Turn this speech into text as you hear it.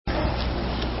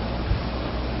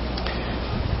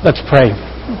Let's pray.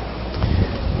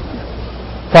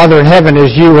 Father in heaven,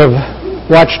 as you have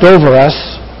watched over us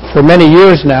for many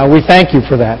years now, we thank you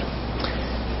for that.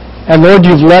 And Lord,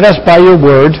 you've led us by your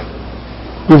word.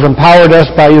 You've empowered us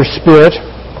by your Spirit.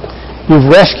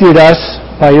 You've rescued us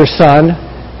by your Son.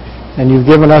 And you've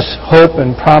given us hope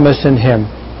and promise in him.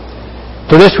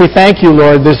 For this we thank you,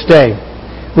 Lord, this day.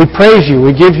 We praise you. We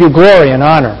give you glory and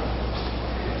honor.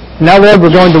 Now, Lord, we're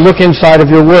going to look inside of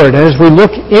your word. And as we look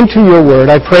into your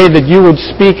word, I pray that you would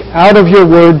speak out of your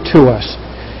word to us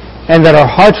and that our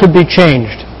hearts would be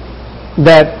changed,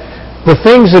 that the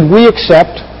things that we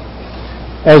accept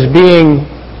as being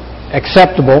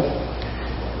acceptable,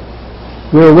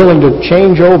 we're willing to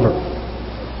change over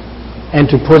and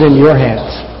to put in your hands,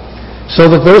 so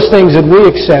that those things that we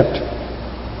accept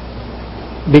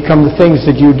become the things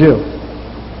that you do,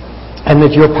 and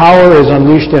that your power is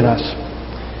unleashed in us.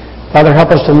 Father,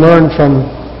 help us to learn from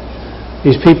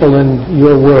these people in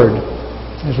your word.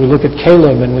 As we look at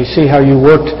Caleb and we see how you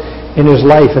worked in his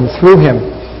life and through him,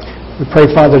 we pray,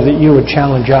 Father, that you would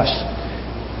challenge us.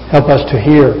 Help us to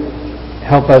hear.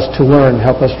 Help us to learn.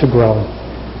 Help us to grow.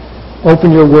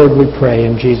 Open your word, we pray,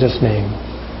 in Jesus' name.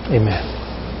 Amen.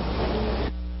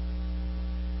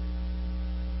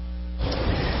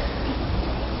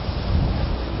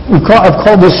 I've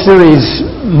called this series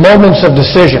Moments of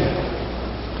Decision.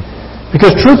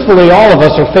 Because truthfully, all of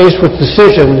us are faced with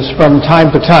decisions from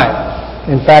time to time.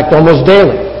 In fact, almost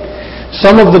daily.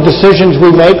 Some of the decisions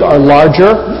we make are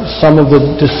larger. Some of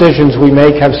the decisions we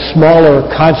make have smaller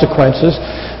consequences.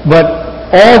 But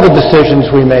all the decisions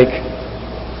we make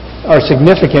are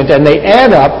significant, and they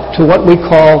add up to what we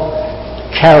call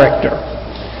character.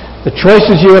 The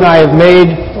choices you and I have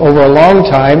made over a long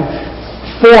time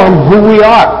form who we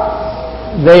are.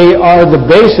 They are the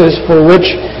basis for which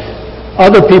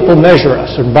other people measure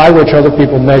us, and by which other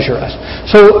people measure us.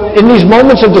 So in these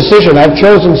moments of decision, I've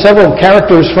chosen several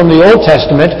characters from the Old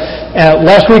Testament.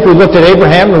 Last week we looked at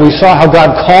Abraham, and we saw how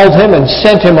God called him and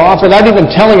sent him off without even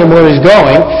telling him where he's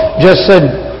going, just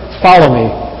said, "Follow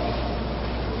me.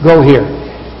 Go here,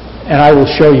 and I will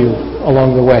show you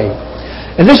along the way."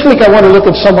 And this week I want to look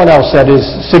at someone else that is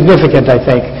significant, I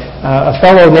think, a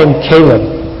fellow named Caleb.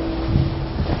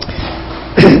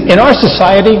 In our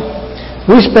society,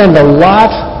 we spend a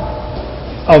lot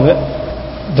of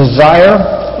desire,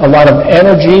 a lot of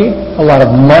energy, a lot of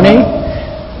money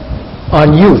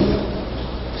on youth.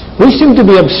 We seem to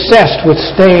be obsessed with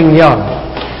staying young.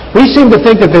 We seem to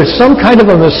think that there's some kind of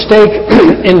a mistake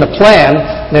in the plan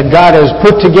that God has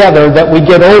put together that we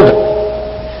get older.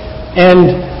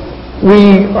 And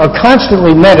we are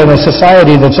constantly met in a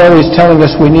society that's always telling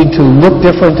us we need to look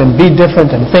different and be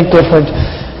different and think different,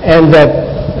 and that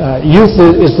youth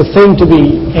is the thing to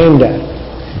be aimed at.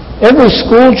 Every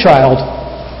school child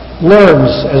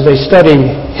learns, as they study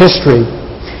history,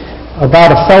 about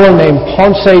a fellow named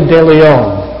Ponce de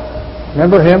Leon.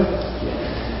 Remember him?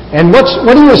 And what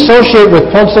do you associate with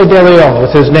Ponce de Leon,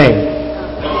 with his name?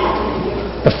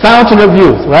 The fountain of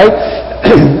youth, right?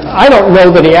 I don't know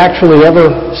that he actually ever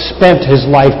spent his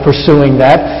life pursuing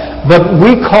that, but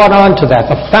we caught on to that.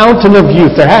 The fountain of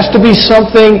youth. There has to be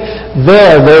something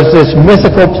there. There's this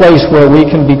mythical place where we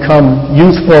can become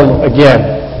youthful again.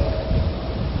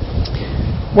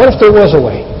 What if there was a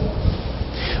way?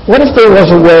 What if there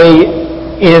was a way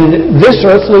in this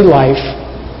earthly life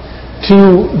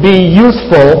to be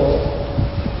youthful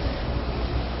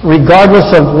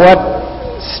regardless of what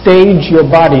stage your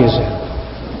body is in?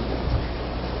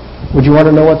 Would you want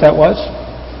to know what that was?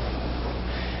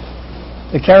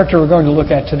 The character we're going to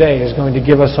look at today is going to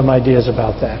give us some ideas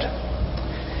about that.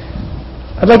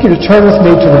 I'd like you to turn with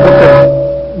me to the book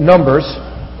of Numbers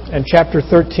and chapter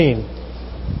 13.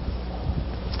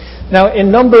 Now, in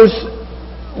Numbers,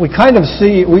 we kind of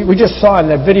see, we just saw in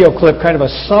that video clip kind of a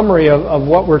summary of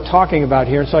what we're talking about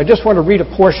here. So I just want to read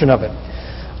a portion of it.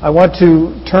 I want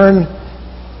to turn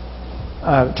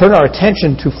our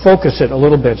attention to focus it a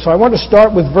little bit. So I want to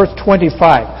start with verse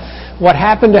 25. What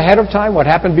happened ahead of time, what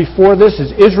happened before this,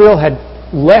 is Israel had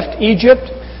left Egypt.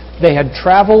 They had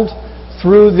traveled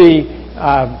through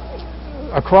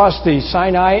across the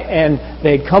Sinai, and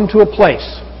they had come to a place.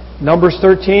 Numbers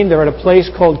 13, they're at a place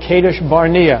called Kadesh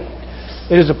Barnea.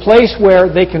 It is a place where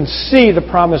they can see the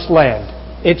promised land.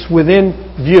 It's within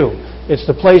view. It's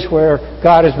the place where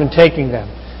God has been taking them.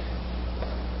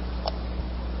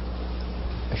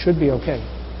 I should be okay.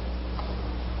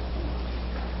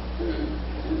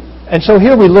 And so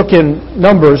here we look in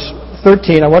Numbers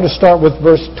 13. I want to start with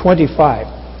verse 25.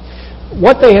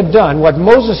 What they had done, what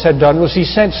Moses had done, was he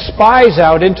sent spies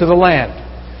out into the land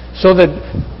so that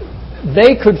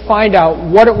they could find out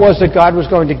what it was that God was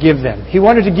going to give them. He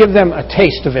wanted to give them a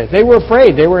taste of it. They were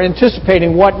afraid. They were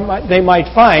anticipating what they might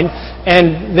find,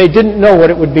 and they didn't know what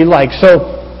it would be like.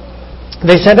 So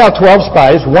they sent out 12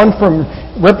 spies, one from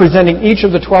representing each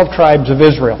of the 12 tribes of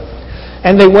Israel.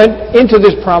 And they went into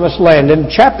this promised land. In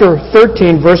chapter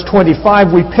 13, verse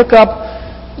 25, we pick up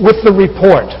with the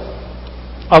report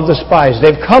of the spies.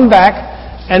 They've come back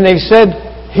and they've said,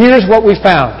 here's what we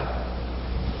found.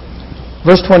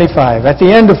 Verse 25, at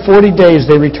the end of 40 days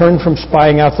they returned from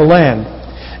spying out the land.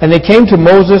 And they came to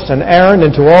Moses and Aaron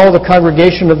and to all the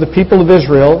congregation of the people of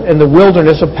Israel in the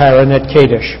wilderness of Paran at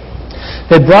Kadesh.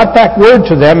 They brought back word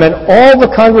to them and all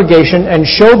the congregation and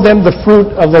showed them the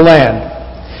fruit of the land.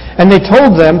 And they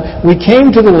told them, we came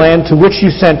to the land to which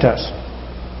you sent us.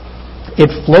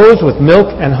 It flows with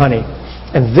milk and honey,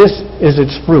 and this is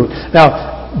its fruit.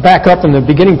 Now, back up in the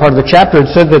beginning part of the chapter, it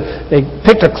said that they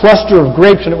picked a cluster of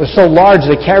grapes and it was so large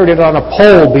they carried it on a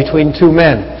pole between two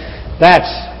men. That's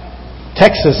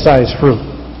Texas-sized fruit,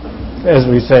 as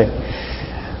we say.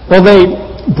 Well, they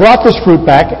brought this fruit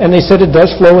back and they said it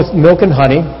does flow with milk and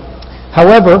honey.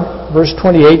 However, verse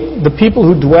 28, the people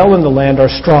who dwell in the land are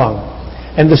strong,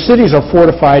 and the cities are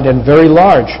fortified and very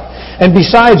large. And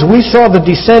besides, we saw the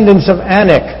descendants of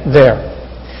Anak there.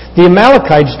 The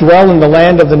Amalekites dwell in the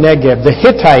land of the Negev. The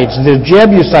Hittites, the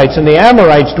Jebusites, and the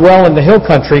Amorites dwell in the hill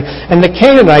country, and the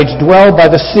Canaanites dwell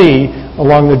by the sea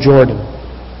along the Jordan.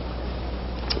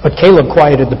 But Caleb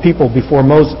quieted the people before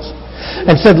Moses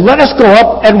and said, let us go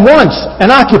up at once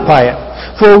and occupy it,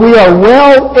 for we are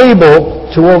well able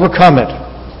to overcome it.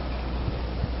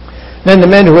 Then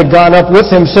the men who had gone up with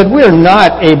him said, we are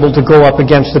not able to go up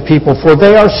against the people, for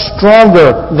they are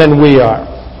stronger than we are.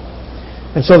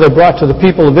 And so they brought to the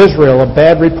people of Israel a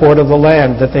bad report of the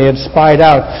land that they had spied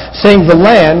out, saying, the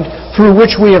land through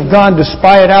which we have gone to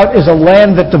spy it out is a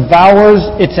land that devours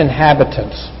its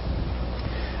inhabitants.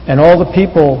 And all the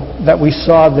people that we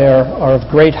saw there are of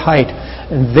great height.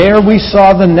 And there we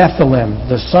saw the Nephilim,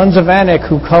 the sons of Anak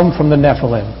who come from the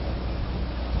Nephilim.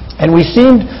 And we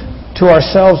seemed to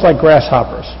ourselves like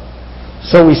grasshoppers.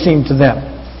 So we seemed to them.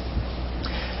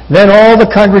 Then all the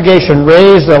congregation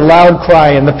raised a loud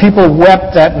cry, and the people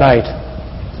wept that night.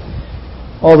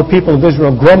 All the people of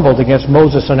Israel grumbled against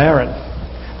Moses and Aaron.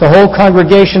 The whole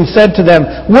congregation said to them,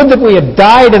 would that we had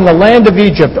died in the land of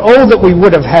Egypt. Oh, that we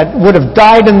would have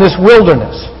died in this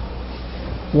wilderness.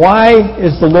 Why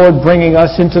is the Lord bringing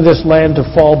us into this land to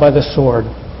fall by the sword?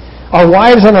 Our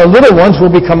wives and our little ones will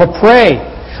become a prey.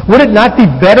 Would it not be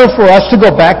better for us to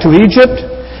go back to Egypt?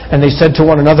 And they said to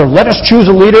one another, let us choose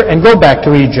a leader and go back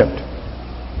to Egypt.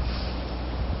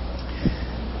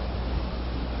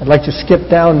 I'd like to skip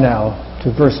down now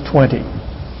to verse 20.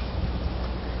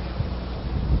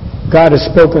 God has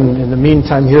spoken in the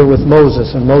meantime here with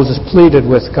Moses, and Moses pleaded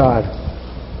with God.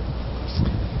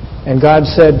 And God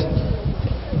said,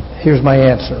 here's my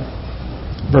answer.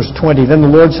 Verse 20, then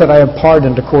the Lord said, I have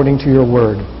pardoned according to your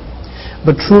word.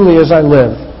 But truly as I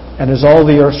live, and as all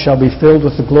the earth shall be filled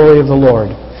with the glory of the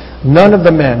Lord, none of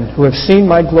the men who have seen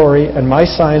my glory and my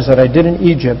signs that I did in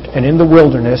Egypt and in the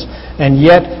wilderness, and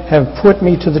yet have put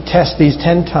me to the test these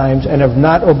 10 times and have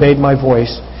not obeyed my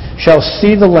voice, shall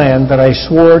see the land that I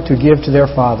swore to give to their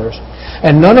fathers.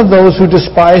 And none of those who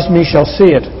despise me shall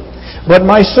see it. But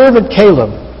my servant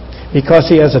Caleb, because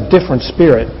he has a different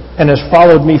spirit and has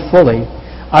followed me fully,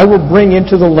 I will bring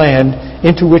into the land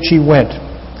into which he went,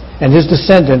 and his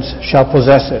descendants shall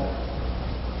possess it.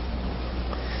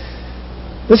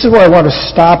 This is where I want to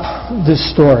stop this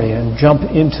story and jump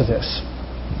into this.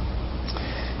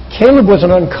 Caleb was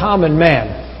an uncommon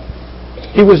man.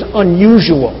 He was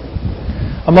unusual.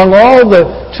 Among all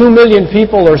the 2 million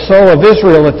people or so of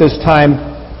Israel at this time,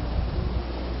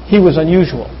 he was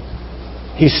unusual.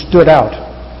 He stood out.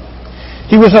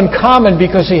 He was uncommon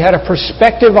because he had a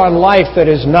perspective on life that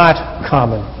is not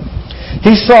common.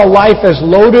 He saw life as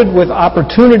loaded with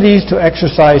opportunities to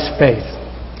exercise faith.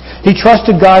 He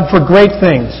trusted God for great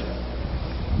things.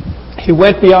 He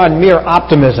went beyond mere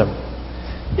optimism.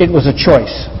 It was a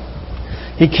choice.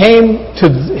 He came to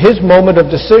his moment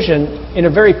of decision in a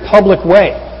very public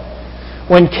way.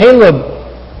 When Caleb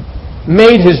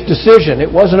made his decision,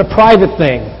 it wasn't a private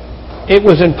thing. It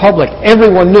was in public.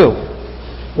 Everyone knew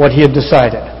what he had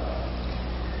decided.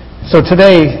 So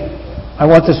today, I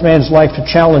want this man's life to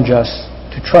challenge us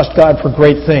to trust God for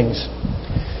great things.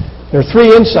 There are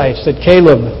 3 insights that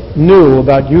Caleb knew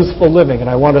about youthful living, and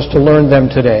I want us to learn them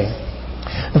today.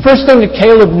 The first thing that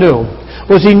Caleb knew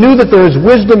was he knew that there is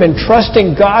wisdom in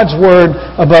trusting God's word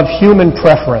above human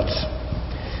preference.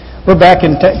 We're back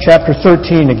in chapter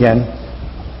 13 again.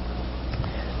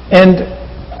 And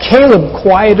Caleb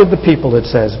quieted the people, it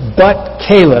says. But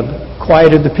Caleb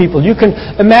quieted the people. You can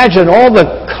imagine all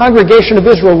the congregation of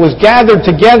Israel was gathered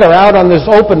together out on this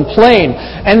open plain,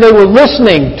 and they were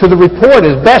listening to the report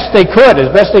as best they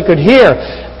could hear,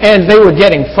 and they were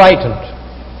getting frightened.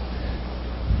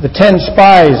 The 10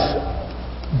 spies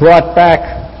brought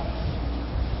back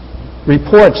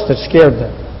reports that scared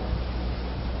them.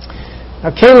 Now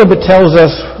Caleb, it tells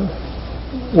us,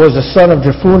 was the son of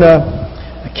Jephunneh,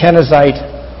 a Kenizzite.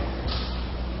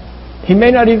 He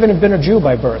may not even have been a Jew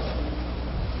by birth.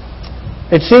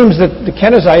 It seems that the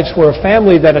Kenizzites were a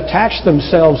family that attached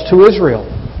themselves to Israel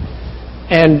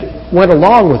and went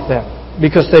along with them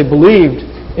because they believed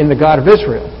in the God of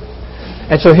Israel.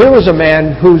 And so here was a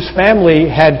man whose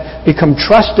family had become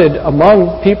trusted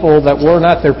among people that were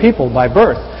not their people by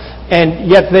birth. And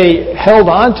yet they held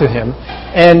on to him,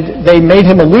 and they made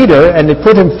him a leader, and they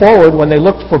put him forward when they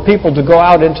looked for people to go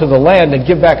out into the land and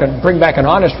bring back an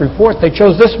honest report. They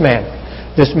chose this man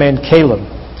Caleb.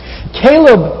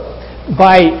 Caleb,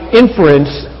 by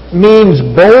inference, means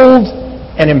bold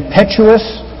and impetuous.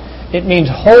 It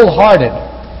means wholehearted.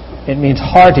 It means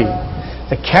hearty.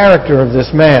 The character of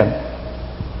this man.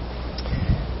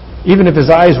 Even if his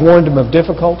eyes warned him of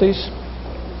difficulties,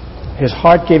 his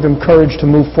heart gave him courage to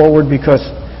move forward because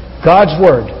God's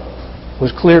word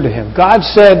was clear to him. God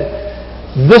said,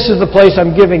 "This is the place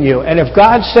I'm giving you." And if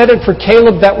God said it for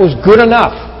Caleb, that was good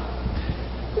enough.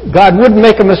 God wouldn't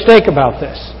make a mistake about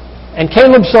this. And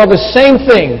Caleb saw the same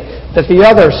thing that the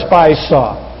other spies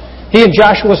saw. He and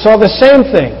Joshua saw the same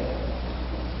thing.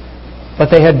 But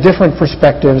they had different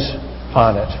perspectives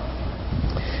on it.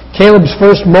 Caleb's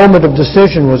first moment of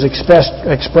decision was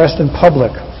expressed in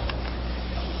public.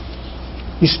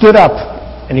 He stood up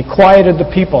and he quieted the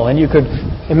people. And you could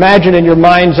imagine in your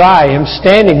mind's eye him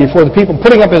standing before the people,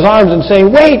 putting up his arms and saying,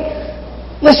 "Wait,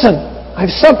 listen, I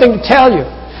have something to tell you."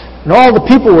 And all the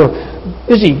people were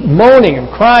busy moaning and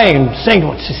crying and saying,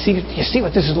 you see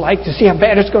what this is like? You see how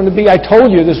bad it's going to be? I told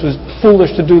you this was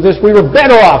foolish to do this. We were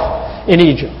better off in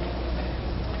Egypt.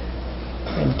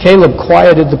 And Caleb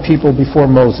quieted the people before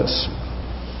Moses.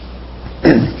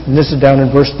 And this is down in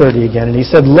verse 30 again. And he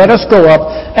said, "Let us go up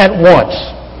at once.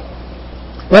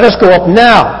 Let us go up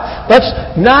now. Let's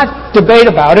not debate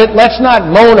about it. Let's not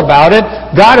moan about it.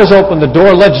 God has opened the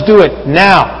door. Let's do it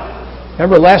now."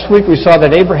 Remember last week we saw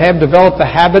that Abraham developed the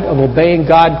habit of obeying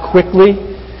God quickly.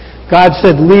 God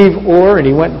said, "Leave Ur," and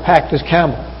he went and packed his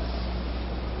camel.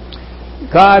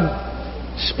 God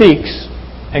speaks,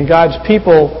 and God's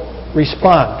people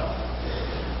respond.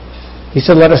 He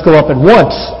said, "Let us go up at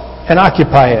once and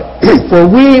occupy it, for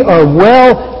we are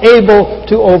well able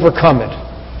to overcome it."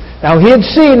 Now he had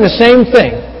seen the same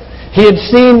thing. He had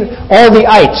seen all the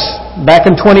ites back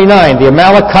in 29, the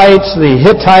Amalekites, the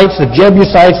Hittites, the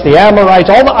Jebusites, the Amorites,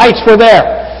 all the ites were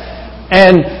there.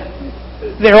 And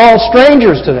they're all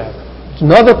strangers to them. It's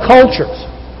other cultures.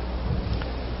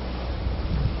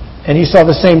 And he saw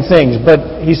the same things, but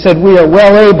he said, "We are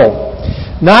well able,"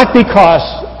 not because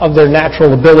of their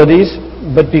natural abilities,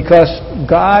 but because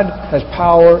God has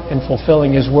power in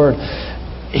fulfilling His word.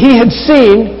 He had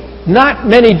seen, not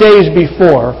many days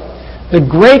before, the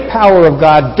great power of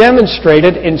God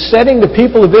demonstrated in setting the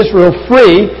people of Israel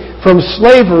free from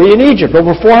slavery in Egypt,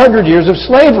 over 400 years of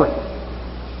slavery.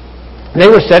 They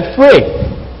were set free.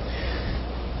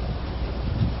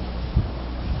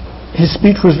 His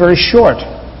speech was very short,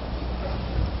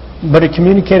 but it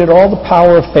communicated all the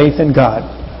power of faith in God.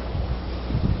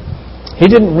 He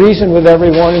didn't reason with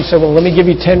everyone and say, "Well, let me give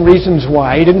you 10 reasons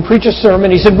why." He didn't preach a sermon.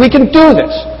 He said, "We can do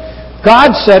this.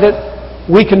 God said it.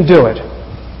 We can do it."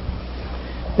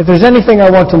 If there's anything I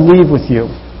want to leave with you,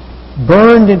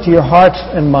 burned into your hearts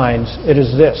and minds, it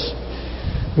is this: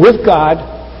 with God,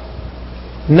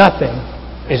 nothing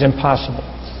is impossible.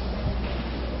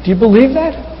 Do you believe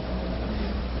that?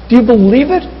 Do you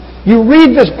believe it? You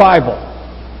read this Bible,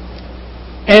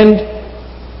 and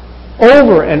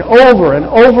over and over and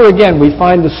over again we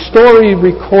find the story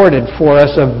recorded for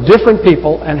us of different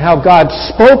people and how God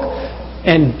spoke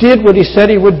and did what He said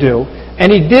He would do,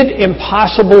 and He did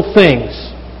impossible things.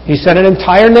 He set an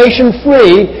entire nation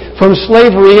free from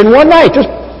slavery in one night. Just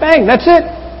bang, that's it.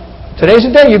 Today's the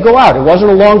day you go out. It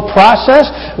wasn't a long process.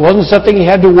 It wasn't something He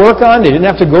had to work on. They didn't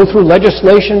have to go through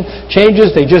legislation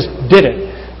changes. They just did it.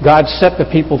 God set the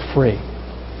people free.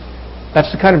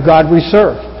 That's the kind of God we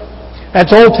serve.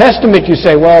 That's Old Testament. You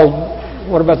say, well,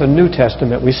 what about the New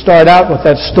Testament? We start out with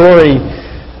that story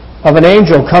of an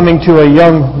angel coming to a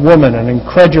young woman, an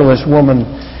incredulous woman,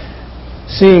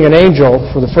 seeing an angel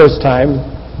for the first time.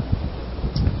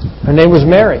 Her name was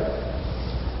Mary.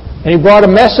 And he brought a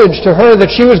message to her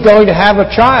that she was going to have a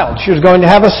child. She was going to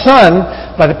have a son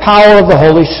by the power of the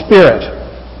Holy Spirit.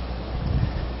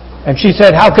 And she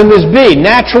said, how can this be?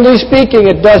 Naturally speaking,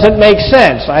 it doesn't make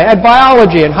sense. I had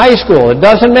biology in high school. It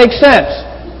doesn't make sense.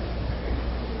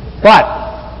 But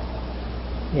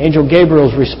the angel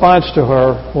Gabriel's response to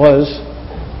her was,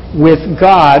 with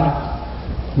God,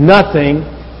 nothing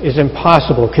is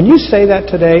impossible. Can you say that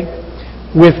today?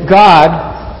 With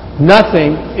God,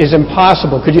 nothing is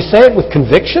impossible. Could you say it with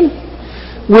conviction?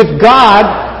 With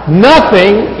God,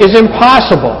 nothing is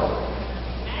impossible.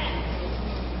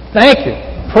 Thank you.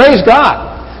 Praise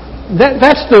God.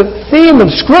 That's the theme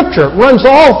of Scripture. It runs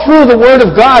all through the Word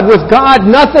of God. With God,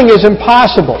 nothing is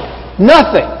impossible.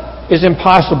 Nothing is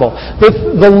impossible.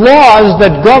 The laws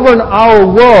that govern our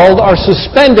world are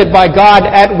suspended by God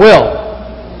at will.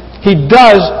 He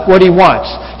does what He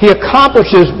wants. He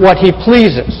accomplishes what He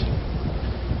pleases.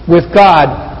 With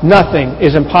God, nothing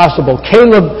is impossible.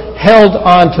 Caleb held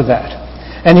on to that.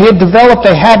 And he had developed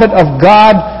a habit of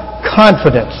God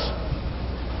confidence.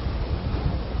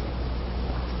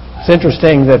 It's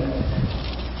interesting that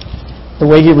the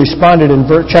way he responded in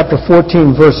chapter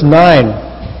 14, verse 9,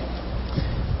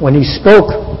 when he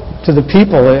spoke to the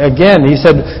people, again, he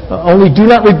said, only do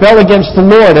not rebel against the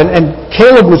Lord. And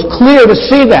Caleb was clear to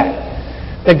see that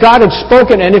God had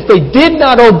spoken, and if they did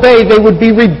not obey, they would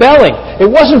be rebelling. It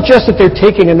wasn't just that they're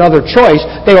taking another choice.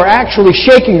 They were actually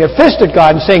shaking their fist at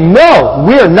God and saying, no,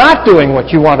 we're not doing what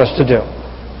you want us to do.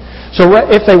 So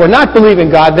if they were not believing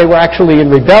God, they were actually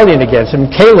in rebellion against Him.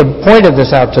 Caleb pointed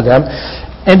this out to them,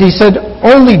 and he said,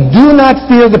 only do not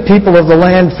fear the people of the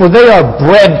land, for they are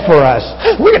bread for us.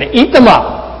 We're going to eat them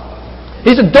up.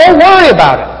 He said, don't worry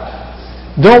about it.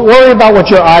 Don't worry about what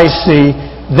your eyes see.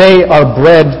 They are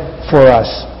bread for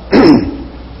us.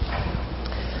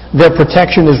 Their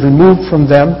protection is removed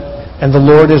from them, and the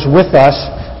Lord is with us.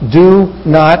 Do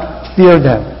not fear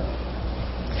them.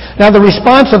 Now the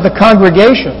response of the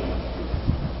congregation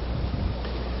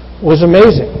was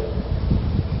amazing.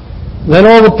 Then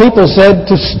all the people said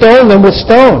to stone them with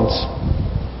stones.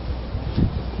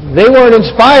 They weren't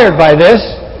inspired by this.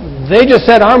 They just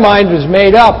said, our mind is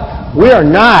made up. We are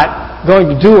not going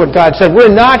to do what God said.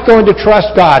 We're not going to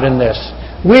trust God in this.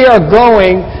 We are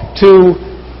going to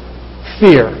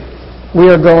fear. We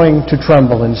are going to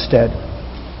tremble instead.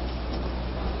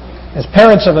 As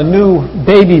parents of a new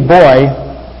baby boy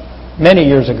many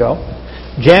years ago,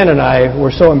 Jan and I were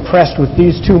so impressed with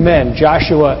these two men,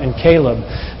 Joshua and Caleb,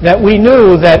 that we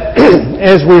knew that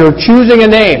as we were choosing a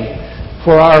name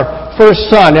for our first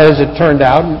son, as it turned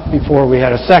out, before we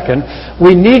had a second,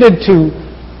 we wanted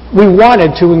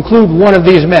to include one of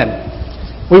these men.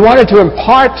 We wanted to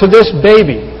impart to this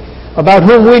baby, about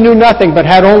whom we knew nothing but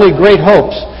had only great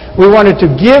hopes, we wanted to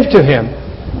give to him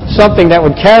something that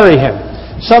would carry him,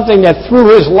 something that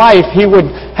through his life he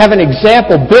would have an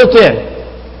example built in.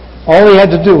 All he had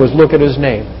to do was look at his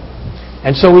name.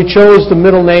 And so we chose the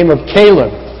middle name of Caleb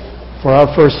for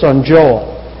our first son, Joel.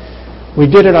 We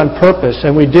did it on purpose,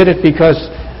 and we did it because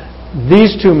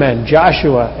these two men,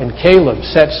 Joshua and Caleb,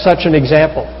 set such an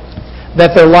example,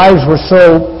 that their lives were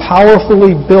so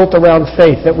powerfully built around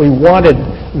faith that we wanted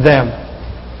them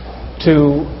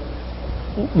to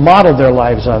model their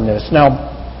lives on this.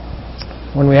 Now,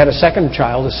 when we had a second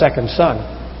child, a second son,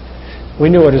 we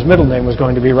knew what his middle name was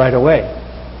going to be right away.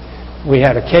 We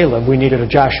had a Caleb, we needed a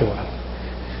Joshua.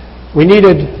 We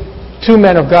needed two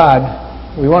men of God.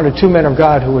 We wanted two men of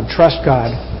God who would trust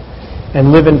God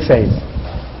and live in faith.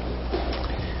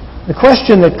 The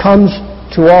question that comes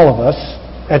to all of us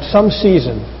at some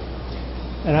season,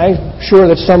 and I'm sure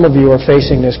that some of you are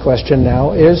facing this question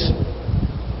now, is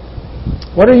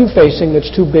what are you facing that's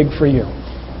too big for you?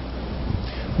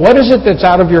 What is it that's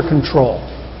out of your control?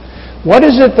 What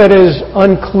is it that is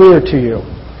unclear to you?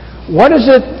 What is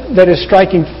it that is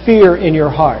striking fear in your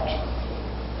heart?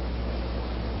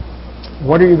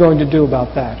 What are you going to do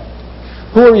about that?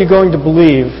 Who are you going to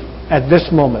believe at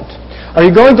this moment? Are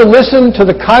you going to listen to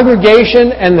the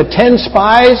congregation and the 10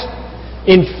 spies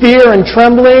in fear and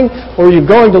trembling, or are you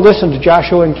going to listen to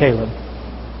Joshua and Caleb?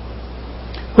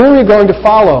 Who are you going to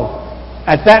follow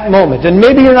at that moment? And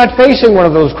maybe you're not facing one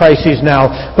of those crises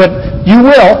now, but you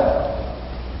will.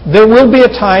 There will be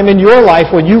a time in your life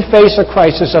when you face a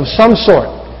crisis of some sort,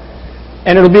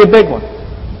 and it'll be a big one.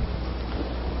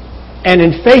 And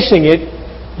in facing it,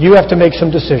 you have to make some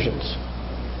decisions.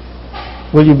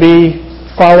 Will you be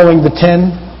following the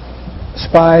 10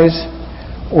 spies,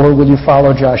 or will you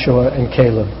follow Joshua and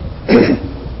Caleb?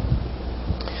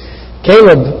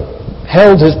 Caleb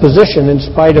held his position in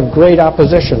spite of great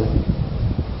opposition.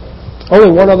 Only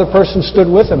one other person stood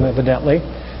with him, evidently.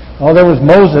 Oh, there was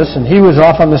Moses, and he was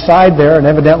off on the side there and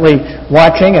evidently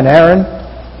watching, and Aaron.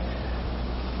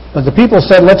 But the people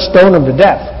said, let's stone him to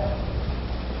death.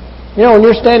 You know, when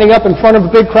you're standing up in front of a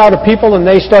big crowd of people and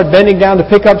they start bending down to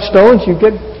pick up stones, you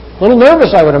get a little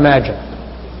nervous, I would imagine.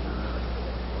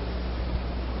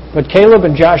 But Caleb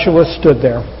and Joshua stood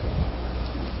there.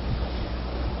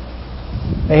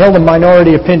 They held a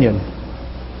minority opinion.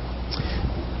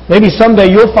 Maybe someday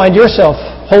you'll find yourself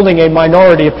holding a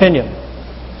minority opinion.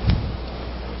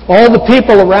 All the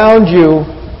people around you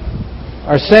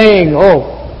are saying,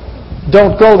 oh,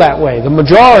 don't go that way. The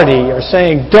majority are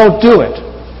saying, don't do it.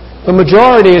 The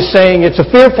majority is saying it's a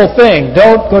fearful thing.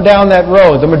 Don't go down that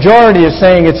road. The majority is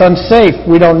saying it's unsafe.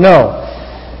 We don't know.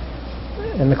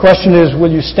 And the question is, will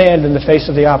you stand in the face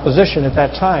of the opposition at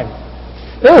that time?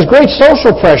 There was great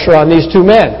social pressure on these two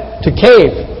men to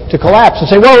cave, to collapse, and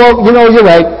say, well, you know, you're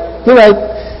right. You're right.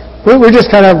 We're just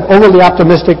kind of overly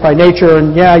optimistic by nature,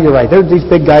 and yeah, you're right. There's these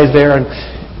big guys there, and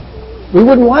we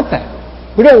wouldn't want that.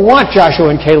 We don't want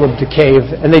Joshua and Caleb to cave,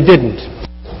 and they didn't.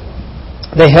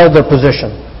 They held their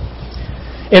position.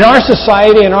 In our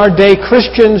society, in our day,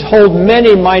 Christians hold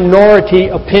many minority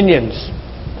opinions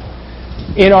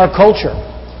in our culture.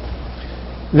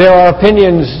 There are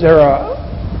opinions, there are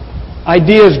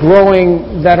ideas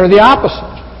growing that are the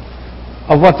opposite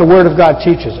of what the Word of God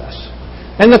teaches us.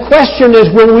 And the question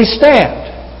is, will we stand?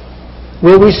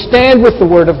 Will we stand with the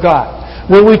Word of God?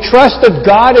 Will we trust that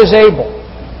God is able,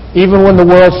 even when the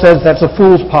world says that's a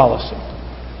fool's policy?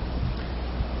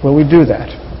 Will we do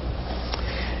that?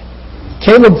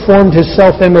 Caleb formed his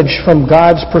self-image from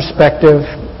God's perspective,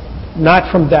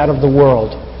 not from that of the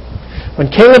world. When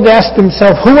Caleb asked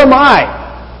himself, who am I?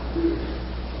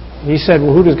 He said,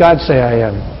 well, who does God say I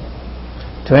am?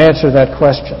 To answer that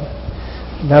question.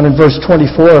 Down in verse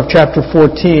 24 of chapter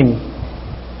 14,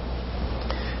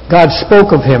 God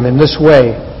spoke of him in this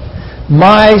way,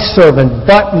 my servant,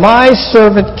 but my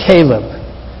servant Caleb,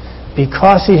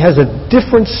 because he has a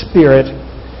different spirit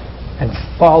and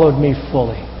followed me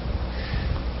fully.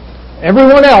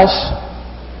 Everyone else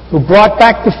who brought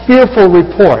back the fearful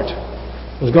report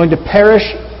was going to perish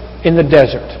in the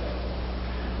desert.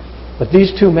 But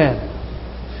these two men,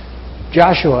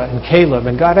 Joshua and Caleb,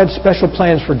 and God had special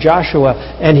plans for Joshua,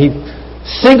 and he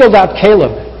singled out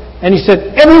Caleb, and he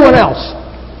said, everyone else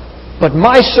but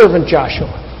my servant Joshua,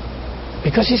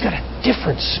 because he's got a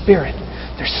different spirit.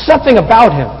 There's something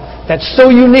about him that's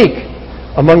so unique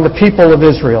among the people of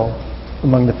Israel,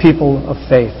 among the people of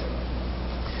faith.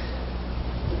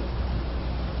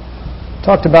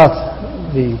 Talked about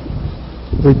the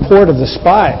report of the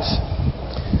spies.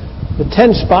 The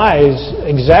 10 spies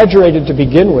exaggerated to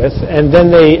begin with, and then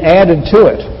they added to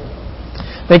it.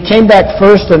 They came back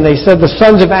first and they said, the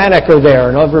sons of Anak are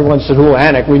there. And everyone said, who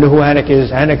Anak? We know who Anak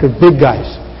is. Anak are big guys.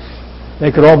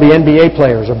 They could all be NBA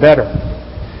players or better.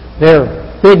 They're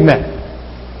big men.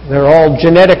 They're all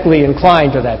genetically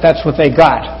inclined to that. That's what they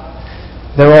got.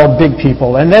 They're all big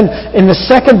people. And then in the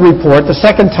second report, the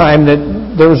second time that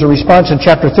there was a response in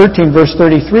chapter 13, verse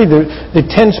 33, the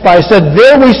 10 spies said,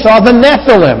 there we saw the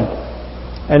Nephilim.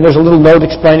 And there's a little note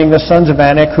explaining the sons of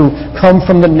Anak who come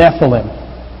from the Nephilim.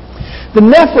 The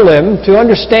Nephilim, to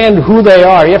understand who they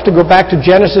are, you have to go back to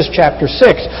Genesis chapter 6.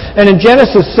 And in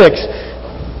Genesis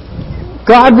 6,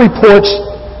 God reports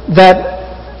that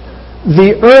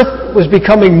the earth was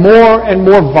becoming more and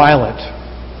more violent.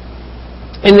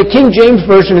 In the King James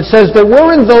Version, it says there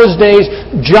were in those days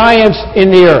giants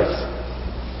in the earth.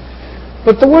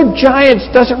 But the word giants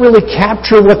doesn't really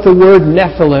capture what the word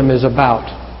Nephilim is about.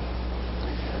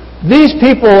 These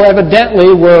people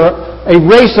evidently were a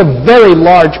race of very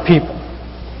large people.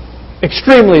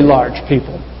 Extremely large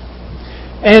people.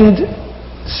 And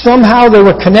somehow they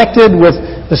were connected with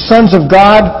the sons of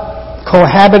God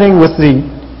cohabiting with the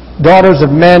daughters of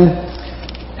men.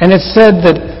 And it said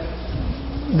that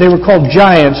they were called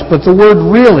giants, but the word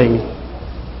really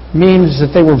means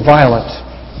that they were violent.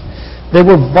 They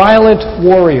were violent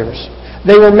warriors.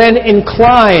 They were men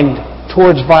inclined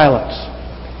towards violence.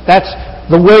 That's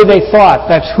the way they thought.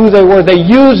 That's who they were. They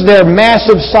used their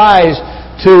massive size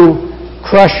to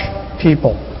crush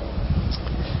people.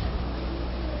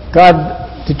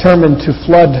 God determined to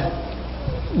flood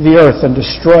the earth and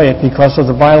destroy it because of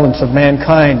the violence of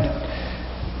mankind.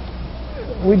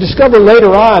 We discover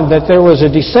later on that there was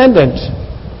a descendant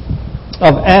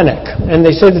of Anak, and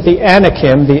they say that the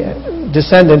Anakim, the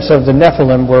descendants of the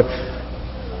Nephilim, were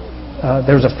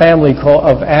there's a family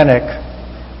of Anak,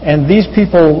 and these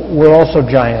people were also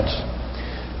giants.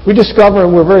 We discover,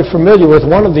 and we're very familiar with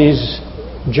one of these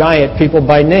giant people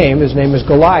by name. His name is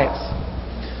Goliath.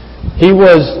 He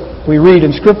was, we read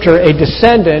in Scripture, a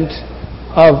descendant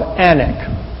of Anak.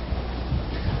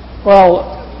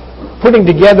 Well, putting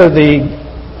together the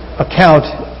account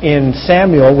in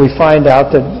Samuel, we find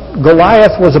out that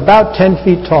Goliath was about 10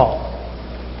 feet tall.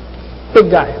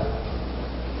 Big guy.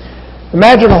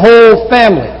 Imagine a whole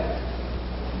family,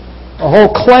 a whole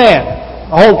clan,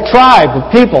 a whole tribe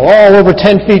of people all over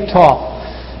 10 feet tall.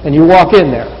 And you walk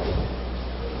in there,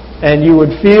 and you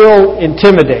would feel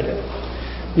intimidated.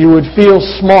 You would feel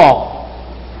small.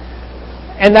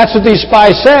 And that's what these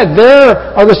spies said. There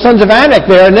are the sons of Anak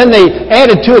there. And then they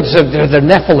added to it, so they're the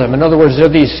Nephilim. In other words,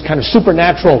 they're these kind of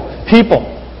supernatural people.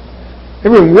 They're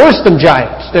even worse than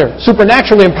giants. They're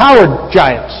supernaturally empowered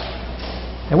giants.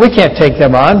 And we can't take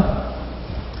them on.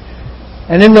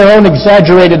 And in their own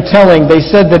exaggerated telling, they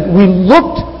said that we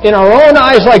looked in our own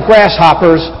eyes like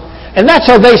grasshoppers, and that's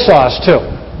how they saw us too.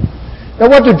 Now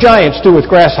what do giants do with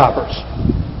grasshoppers?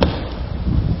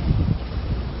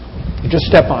 You just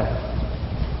step on it.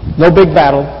 No big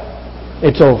battle.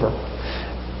 It's over.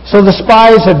 So the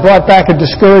spies had brought back a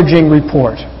discouraging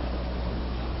report.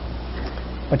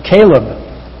 But Caleb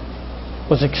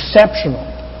was exceptional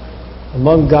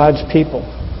among God's people.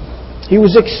 He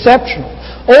was exceptional.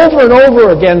 Over and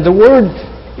over again, the word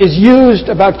is used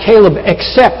about Caleb,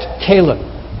 except Caleb.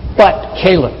 But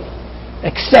Caleb.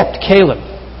 Except Caleb.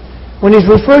 When he's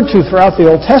referred to throughout the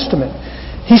Old Testament,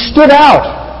 he stood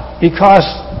out because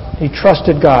he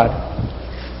trusted God.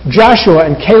 Joshua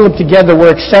and Caleb together were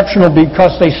exceptional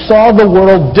because they saw the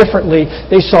world differently.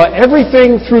 They saw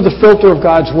everything through the filter of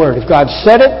God's Word. If God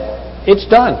said it, it's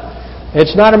done.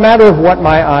 It's not a matter of what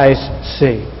my eyes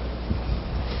see.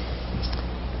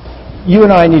 You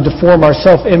and I need to form our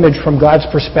self-image from God's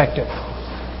perspective.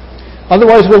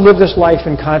 Otherwise, we'll live this life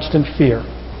in constant fear.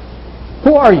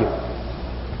 Who are you?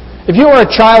 If you are a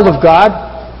child of God,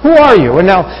 who are you? And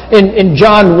now, in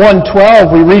John 1:12,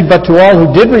 we read, "But to all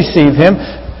who did receive Him,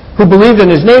 who believed in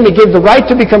His name, He gave the right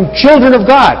to become children of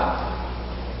God."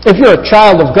 If you're a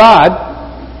child of God,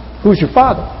 who's your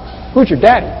father? Who's your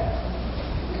daddy?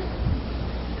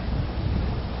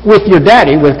 With your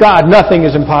daddy, with God, nothing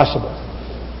is impossible.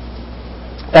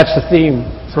 That's the theme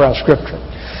throughout Scripture.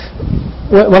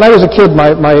 When I was a kid,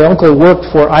 my uncle worked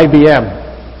for IBM.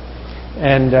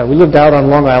 And we lived out on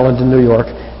Long Island in New York.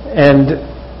 And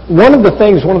one of the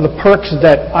perks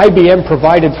that IBM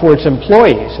provided for its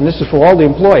employees, and this is for all the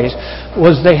employees,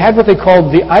 was they had what they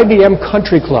called the IBM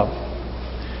Country Club.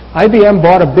 IBM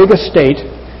bought a big estate,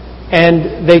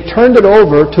 and they turned it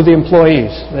over to the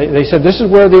employees. They said, this is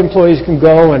where the employees can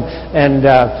go, and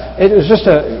it was just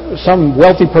some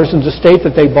wealthy person's estate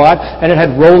that they bought, and it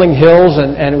had rolling hills,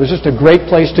 and it was just a great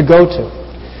place to go to.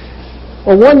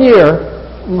 Well, one year,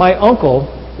 my uncle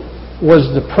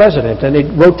was the president, and it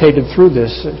rotated through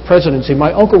this presidency.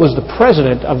 My uncle was the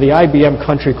president of the IBM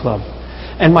Country Club.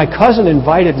 And my cousin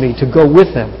invited me to go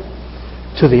with them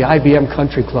to the IBM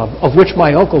Country Club, of which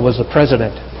my uncle was the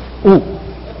president. Ooh,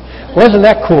 wasn't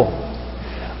that cool?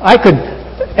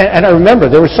 And I remember,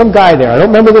 there was some guy there. I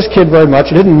don't remember this kid very much.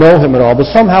 I didn't know him at all, but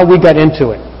somehow we got into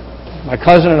it. My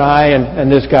cousin and I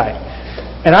and this guy.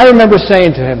 And I remember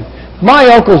saying to him, my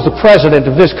uncle's the president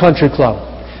of this country club.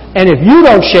 And if you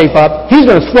don't shape up, he's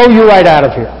going to throw you right out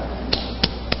of here.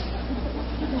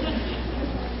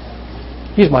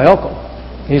 He's my uncle.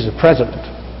 He's the president.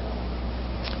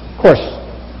 Of course,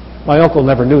 my uncle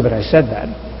never knew that I said that.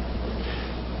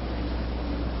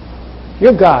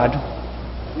 Your God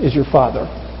is your Father.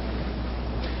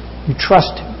 You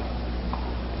trust Him.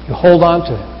 You hold on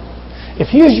to Him. If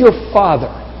He is your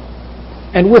Father,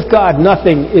 and with God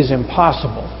nothing is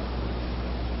impossible,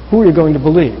 who are you going to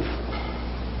believe?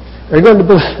 Are you going to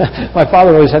believe? My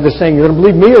father always had this saying, you're going to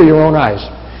believe me or your own eyes?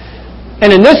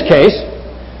 And in this case,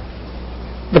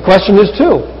 the question is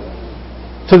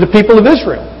to the people of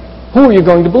Israel. Who are you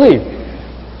going to believe?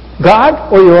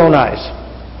 God or your own eyes?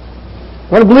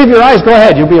 You want to believe your eyes? Go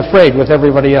ahead. You'll be afraid with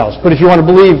everybody else. But if you want to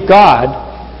believe God,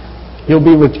 you'll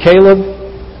be with Caleb,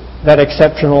 that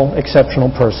exceptional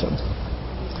person.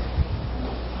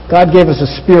 God gave us a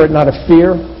spirit not of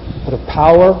fear, but of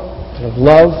power, and of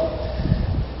love,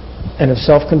 and of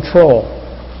self-control.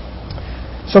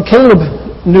 So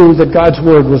Caleb knew that God's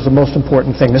Word was the most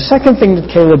important thing. The second thing that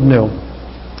Caleb knew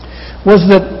was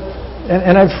that,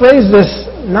 and I've phrased this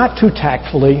not too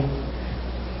tactfully,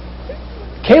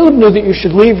 Caleb knew that you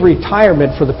should leave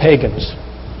retirement for the pagans.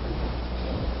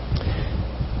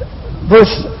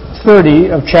 Verse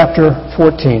 30 of chapter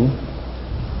 14,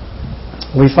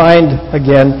 we find,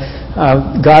 again,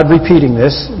 God repeating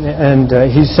this, and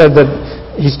He said that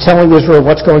He's telling Israel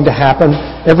what's going to happen.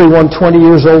 Everyone 20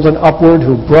 years old and upward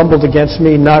who grumbled against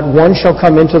me, not one shall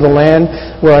come into the land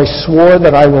where I swore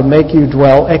that I will make you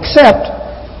dwell, except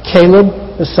Caleb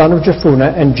the son of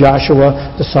Jephunneh, and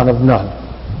Joshua, the son of Nun.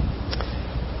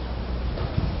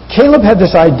 Caleb had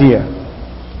this idea.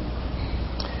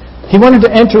 He wanted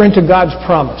to enter into God's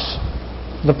promise,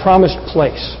 the promised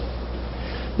place.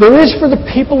 There is for the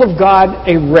people of God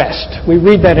a rest. We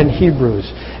read that in Hebrews.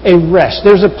 A rest.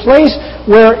 There's a place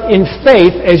where in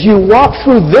faith, as you walk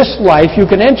through this life, you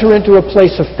can enter into a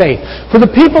place of faith. For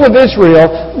the people of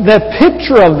Israel, the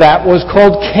picture of that was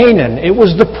called Canaan. It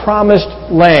was the promised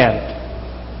land.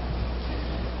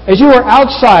 As you are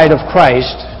outside of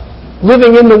Christ,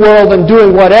 living in the world and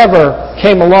doing whatever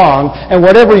came along, and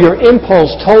whatever your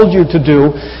impulse told you to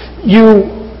do,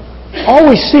 you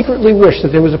always secretly wish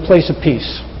that there was a place of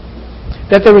peace,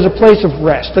 that there was a place of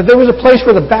rest, that there was a place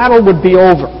where the battle would be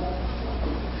over.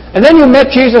 And then you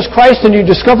met Jesus Christ and you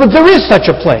discovered there is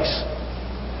such a place.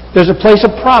 There's a place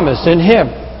of promise in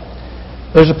Him.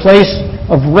 There's a place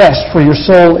of rest for your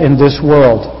soul in this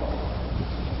world.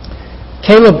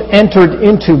 Caleb entered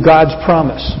into God's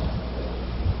promise.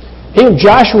 He and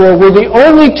Joshua were the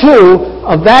only two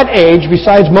of that age,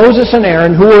 besides Moses and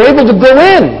Aaron, who were able to go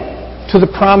in to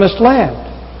the promised land.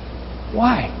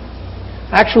 Why?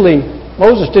 Actually,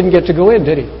 Moses didn't get to go in,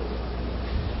 did he?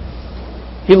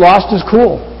 He lost his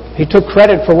cool. He took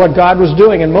credit for what God was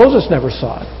doing, and Moses never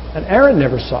saw it, and Aaron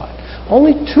never saw it.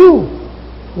 Only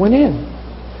 2 went in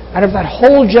out of that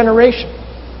whole generation.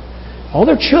 All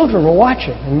their children were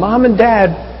watching, and mom and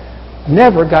dad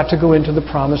never got to go into the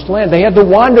promised land. They had to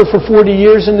wander for 40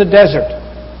 years in the desert.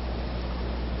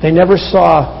 They never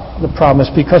saw the promise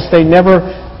because they never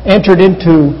entered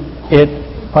into it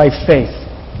by faith.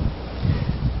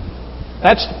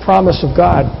 That's the promise of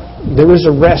God. There is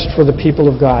a rest for the people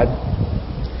of God.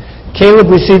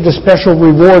 Caleb received a special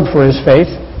reward for his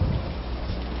faith.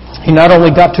 He not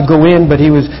only got to go in, but he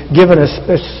was given a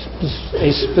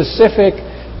specific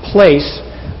place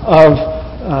of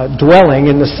dwelling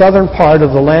in the southern part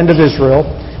of the land of Israel,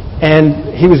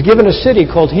 and he was given a city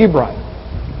called Hebron.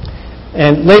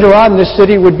 And later on, this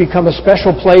city would become a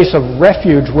special place of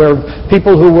refuge where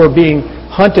people who were being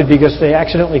hunted because they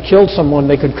accidentally killed someone,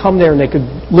 they could come there and they could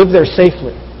live there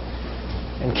safely.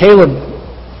 And Caleb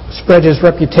spread his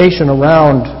reputation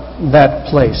around that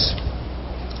place.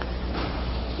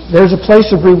 There's a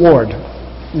place of reward.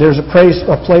 There's a place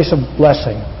of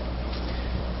blessing.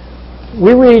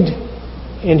 We read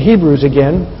in Hebrews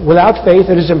again, without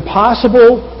faith it is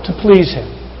impossible to please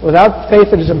Him. Without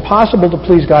faith it is impossible to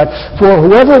please God, for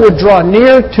whoever would draw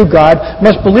near to God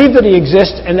must believe that He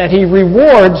exists and that He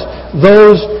rewards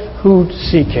those who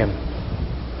seek Him.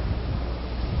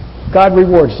 God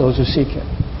rewards those who seek Him.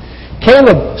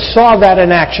 Caleb saw that in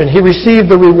action. He received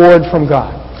the reward from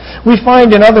God. We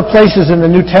find in other places in the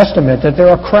New Testament that there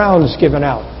are crowns given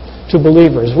out to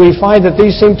believers. We find that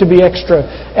these seem to be extra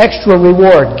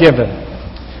reward given.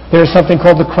 There's something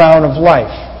called the crown of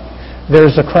life.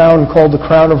 There's a crown called the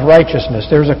crown of righteousness.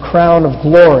 There's a crown of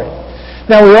glory.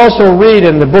 Now we also read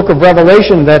in the book of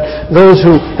Revelation that those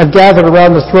who have gathered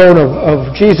around the throne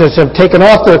of Jesus have taken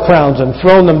off their crowns and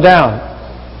thrown them down.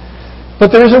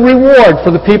 But there's a reward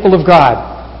for the people of God,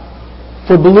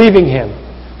 for believing Him,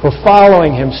 for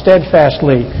following Him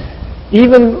steadfastly,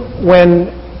 even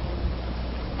when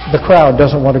the crowd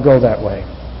doesn't want to go that way.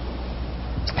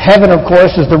 Heaven, of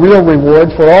course, is the real reward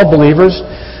for all believers,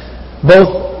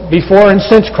 both before and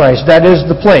since Christ. That is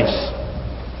the place.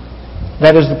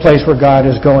 That is the place where God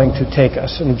is going to take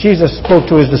us. And Jesus spoke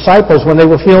to His disciples when they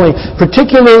were feeling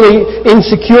particularly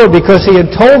insecure because He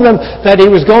had told them that He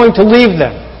was going to leave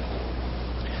them.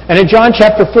 And in John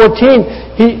chapter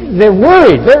 14, they're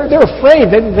worried. They're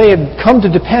afraid that they had come to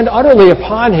depend utterly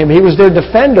upon Him. He was their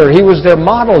defender. He was their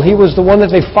model. He was the one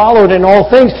that they followed in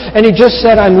all things. And He just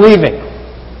said, I'm leaving.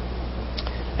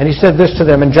 And He said this to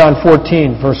them in John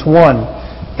 14, verse 1.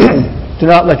 Do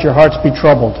not let your hearts be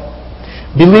troubled.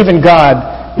 Believe in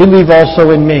God. Believe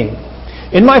also in me.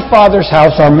 In my Father's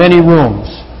house are many rooms.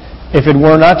 If it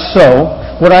were not so,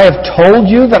 would I have told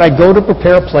you that I go to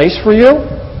prepare a place for you?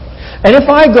 And if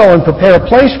I go and prepare a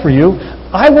place for you,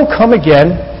 I will come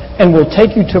again and will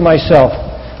take you to myself,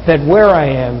 that where I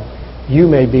am, you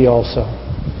may be also.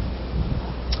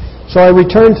 So I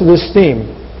return to this theme.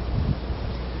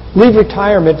 Leave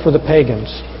retirement for the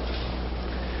pagans.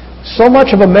 So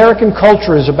much of American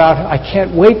culture is about, I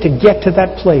can't wait to get to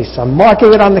that place. I'm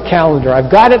marking it on the calendar. I've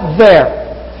got it there.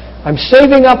 I'm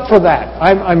saving up for that.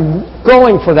 I'm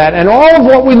going for that. And all of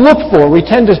what we look for, we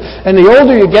tend to, and the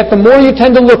older you get, the more you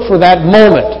tend to look for that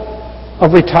moment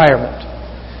of retirement.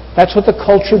 That's what the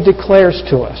culture declares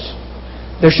to us.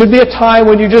 There should be a time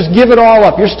when you just give it all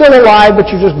up. You're still alive, but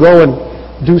you just go and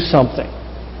do something.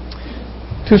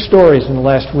 2 stories in the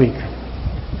last week.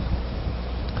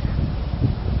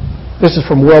 This is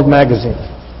from World Magazine,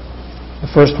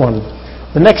 the first one.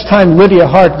 The next time Lydia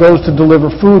Hart goes to deliver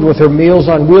food with her Meals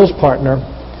on Wheels partner,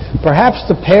 perhaps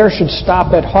the pair should stop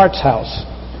at Hart's house.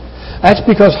 That's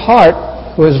because Hart,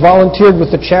 who has volunteered with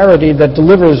the charity that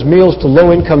delivers meals to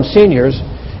low-income seniors,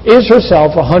 is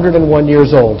herself 101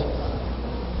 years old.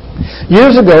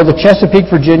 Years ago, the Chesapeake,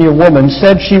 Virginia woman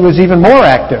said she was even more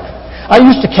active. I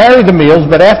used to carry the meals,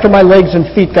 but after my legs and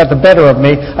feet got the better of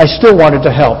me, I still wanted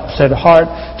to help, said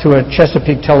Hart to a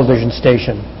Chesapeake television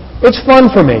station. It's fun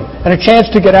for me and a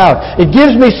chance to get out. It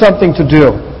gives me something to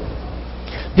do.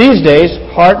 These days,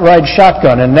 Hart rides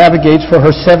shotgun and navigates for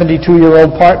her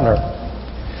 72-year-old partner.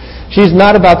 She's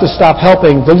not about to stop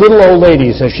helping the little old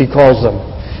ladies, as she calls them,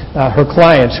 her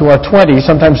clients who are 20,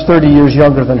 sometimes 30 years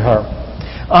younger than her.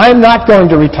 I'm not going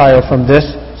to retire from this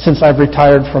since I've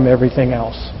retired from everything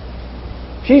else.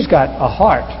 She's got a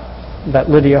heart, that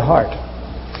Lydia Hart.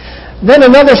 Then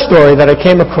another story that I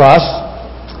came across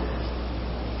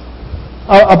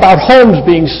about homes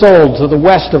being sold to the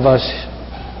west of us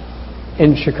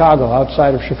in Chicago,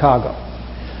 outside of Chicago.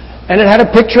 And it had a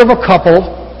picture of a couple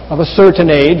of a certain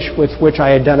age, with which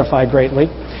I identify greatly,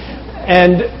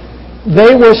 and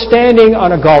they were standing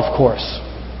on a golf course.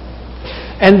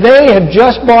 And they had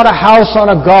just bought a house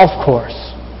on a golf course.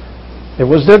 It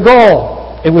was their goal.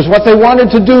 It was what they wanted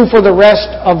to do for the rest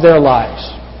of their lives.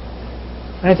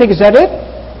 And I think, is that it?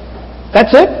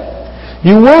 That's it?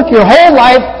 You work your whole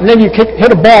life, and then you hit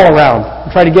a ball around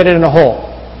and try to get it in a hole.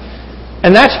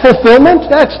 And that's fulfillment?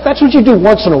 That's what you do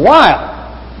once in a while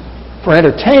for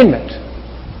entertainment.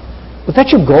 But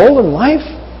that's your goal in life?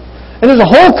 And there's a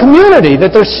whole community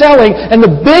that they're selling, and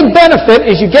the big benefit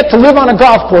is you get to live on a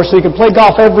golf course so you can play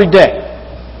golf every day.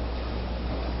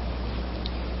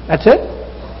 That's it?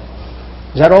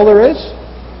 Is that all there is?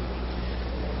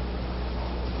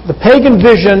 The pagan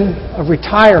vision of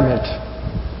retirement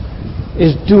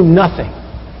is do nothing.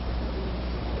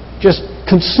 Just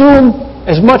consume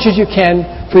as much as you can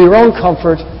for your own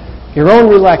comfort, your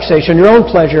own relaxation, your own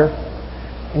pleasure,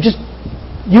 and just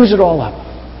use it all up.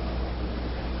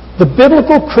 The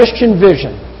biblical Christian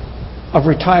vision of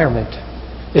retirement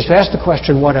is to ask the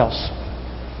question, what else?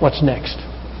 What's next?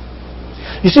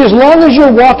 You see, as long as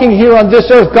you're walking here on this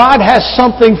earth, God has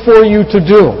something for you to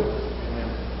do.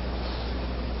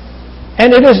 And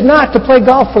it is not to play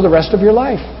golf for the rest of your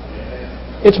life.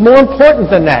 It's more important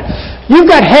than that. You've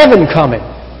got heaven coming.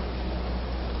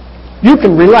 You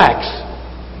can relax.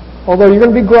 Although you're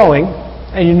going to be growing,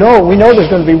 and we know there's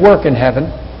going to be work in heaven.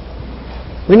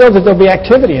 We know that there'll be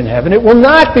activity in heaven. It will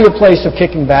not be a place of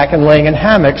kicking back and laying in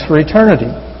hammocks for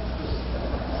eternity.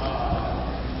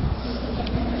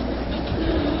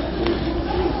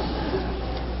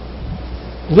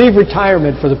 Leave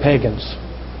retirement for the pagans.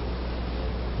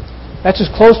 That's as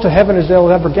close to heaven as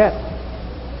they'll ever get.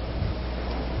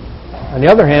 On the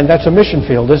other hand, that's a mission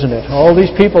field, isn't it? All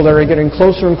these people that are getting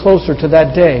closer and closer to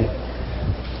that day,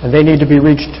 and they need to be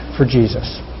reached for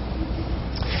Jesus.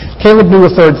 Caleb knew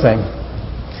a third thing.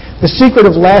 The secret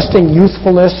of lasting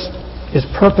youthfulness is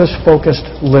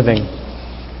purpose-focused living.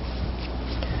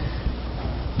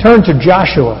 Turn to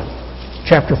Joshua,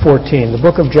 chapter 14. The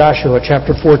book of Joshua,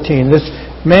 chapter 14. This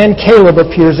man Caleb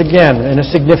appears again in a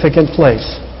significant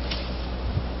place.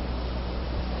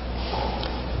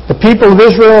 The people of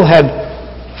Israel had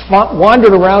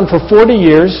wandered around for 40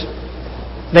 years.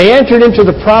 They entered into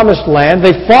the promised land.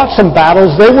 They fought some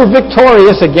battles. They were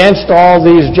victorious against all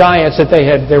these giants that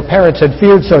their parents had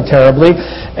feared so terribly.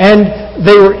 And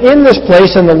they were in this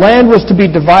place, and the land was to be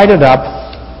divided up.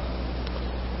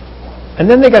 And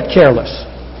then they got careless.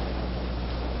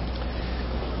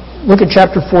 Look at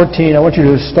chapter 14. I want you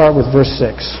to start with verse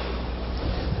 6.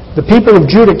 The people of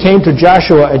Judah came to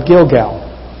Joshua at Gilgal.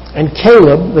 And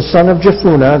Caleb, the son of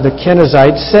Jephunneh, the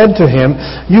Kenizzite, said to him,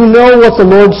 "You know what the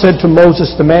Lord said to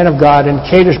Moses, the man of God, in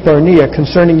Kadesh Barnea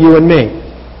concerning you and me.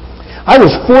 I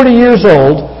was 40 years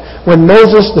old when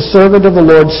Moses, the servant of the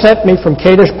Lord, sent me from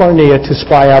Kadesh Barnea to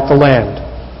spy out the land.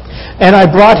 And I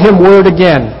brought him word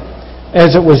again,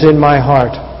 as it was in my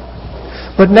heart.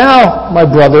 But now, my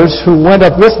brothers, who went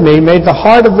up with me, made the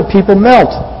heart of the people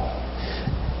melt.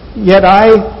 Yet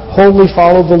I wholly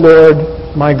followed the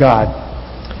Lord, my God.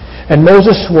 And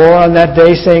Moses swore on that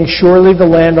day, saying, Surely the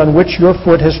land on which your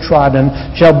foot has trodden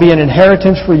shall be an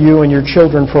inheritance for you and your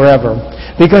children forever,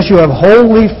 because you have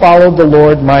wholly followed the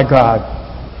Lord my God.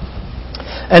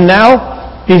 And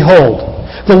now, behold,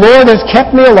 the Lord has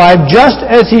kept me alive, just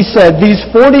as he said, these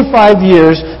 45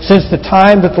 years since the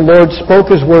time that the Lord spoke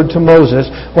his word to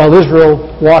Moses while Israel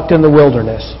walked in the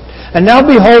wilderness. And now,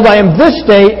 behold, I am this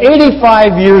day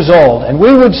 85 years old. And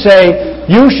we would say,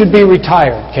 you should be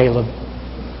retired, Caleb.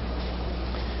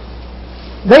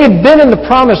 They had been in the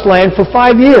promised land for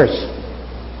 5 years.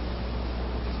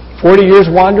 40 years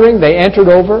wandering, they entered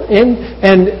over in,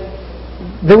 and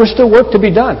there was still work to be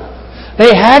done.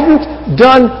 They hadn't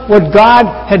done what God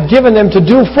had given them to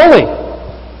do fully.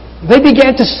 They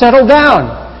began to settle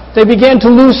down. They began to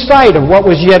lose sight of what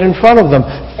was yet in front of them.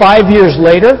 5 years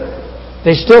later,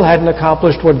 they still hadn't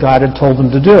accomplished what God had told them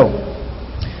to do.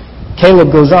 Caleb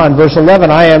goes on, verse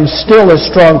 11, I am still as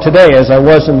strong today as I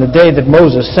was in the day that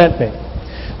Moses sent me.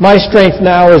 My strength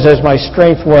now is as my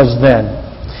strength was then,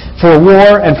 for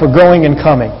war and for going and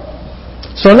coming.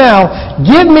 So now,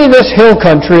 give me this hill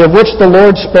country of which the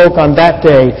Lord spoke on that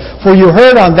day, for you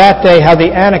heard on that day how the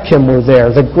Anakim were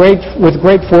there, with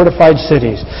great fortified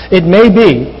cities. It may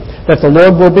be that the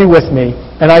Lord will be with me,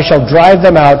 and I shall drive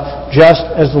them out just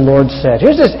as the Lord said.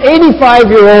 Here's this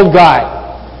 85-year-old guy.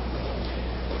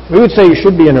 We would say you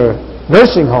should be in a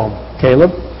nursing home,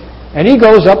 Caleb. And he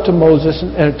goes up to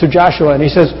to Joshua, and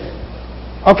he says,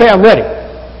 okay, I'm ready.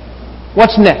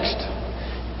 What's next?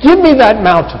 Give me that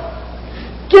mountain.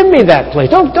 Give me that place.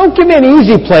 Don't give me an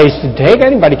easy place to take.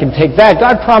 Anybody can take that.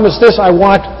 God promised this. I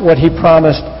want what He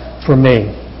promised for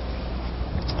me.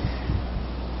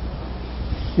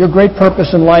 Your great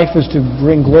purpose in life is to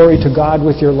bring glory to God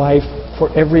with your life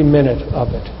for every minute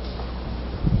of it.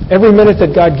 Every minute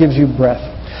that God gives you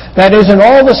breath. That is in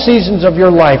all the seasons of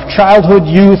your life, childhood,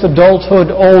 youth,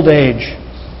 adulthood, old age.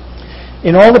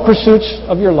 In all the pursuits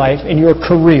of your life, in your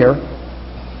career,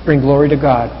 bring glory to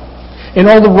God. In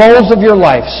all the roles of your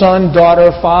life, son,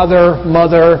 daughter, father,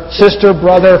 mother, sister,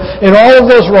 brother, in all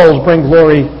of those roles, bring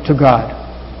glory to God.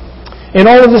 In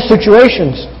all of the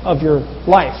situations of your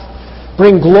life,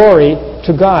 bring glory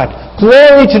to God.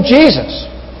 Glory to Jesus.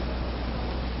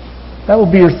 That will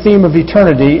be your theme of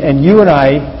eternity, and you and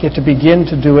I get to begin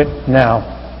to do it now.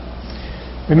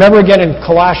 Remember again in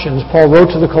Colossians, Paul wrote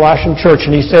to the Colossian church,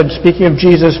 and he said, speaking of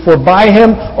Jesus, for by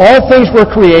Him all things were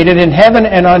created in heaven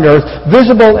and on earth,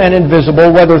 visible and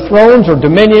invisible, whether thrones or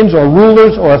dominions or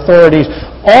rulers or authorities.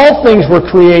 All things were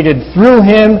created through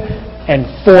Him and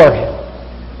for Him.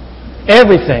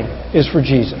 Everything is for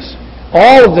Jesus.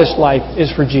 All of this life is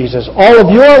for Jesus. All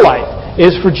of your life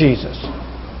is for Jesus.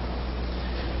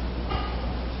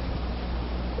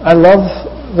 I love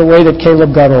the way that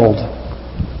Caleb got old.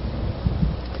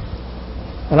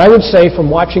 And I would say from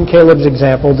watching Caleb's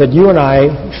example that you and I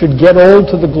should get old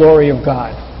to the glory of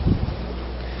God.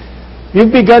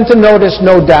 You've begun to notice,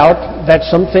 no doubt, that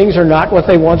some things are not what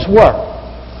they once were.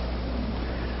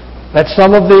 That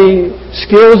some of the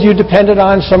skills you depended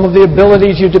on, some of the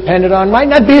abilities you depended on might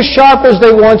not be as sharp as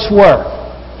they once were.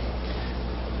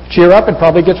 Cheer up, it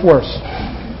probably gets worse.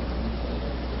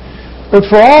 But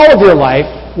for all of your life,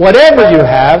 whatever you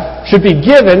have should be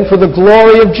given for the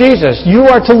glory of Jesus. You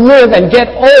are to live and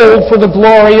get old for the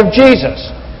glory of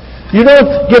Jesus. You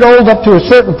don't get old up to a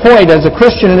certain point as a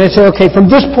Christian and they say, okay,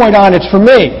 from this point on it's for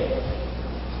me.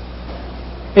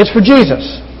 It's for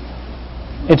Jesus.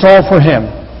 It's all for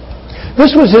Him.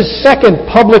 This was his second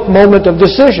public moment of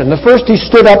decision. The first, he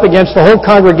stood up against the whole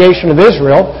congregation of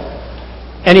Israel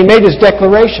and he made his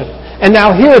declaration. And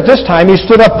now here at this time, he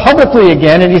stood up publicly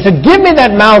again and he said, give me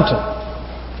that mountain.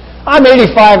 I'm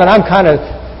 85 and I'm kind of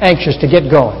anxious to get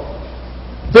going.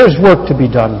 There's work to be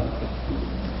done.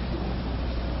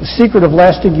 The secret of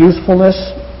lasting youthfulness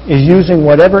is using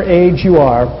whatever age you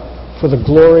are for the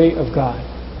glory of God.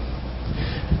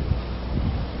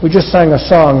 We just sang a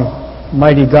song,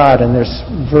 Mighty God, and this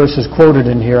verse is quoted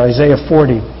in here, Isaiah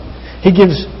 40. He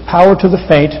gives power to the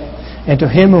faint, and to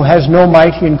him who has no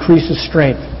might he increases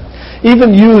strength.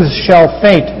 Even youths shall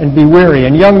faint and be weary,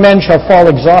 and young men shall fall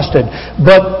exhausted.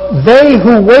 But they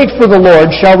who wait for the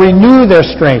Lord shall renew their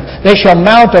strength. They shall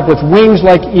mount up with wings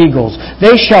like eagles.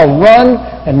 They shall run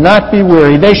and not be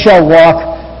weary. They shall walk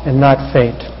and not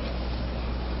faint.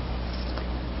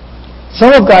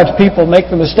 Some of God's people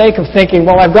make the mistake of thinking,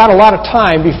 well, I've got a lot of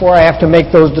time before I have to make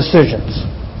those decisions.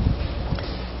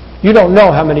 You don't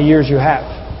know how many years you have.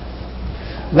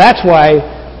 That's why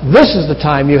this is the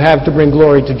time you have to bring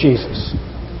glory to Jesus.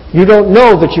 You don't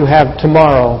know that you have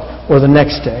tomorrow or the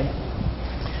next day.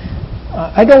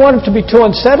 I don't want it to be too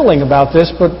unsettling about this,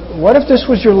 but what if this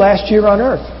was your last year on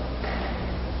earth?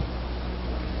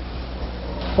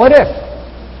 What if?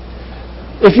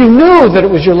 If you knew that it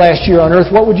was your last year on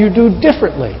earth, what would you do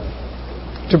differently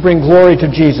to bring glory to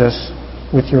Jesus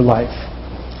with your life?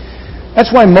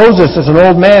 That's why Moses, as an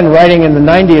old man writing in the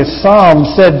 90th Psalm,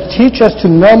 said, teach us to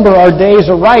number our days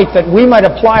aright, that we might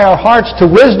apply our hearts to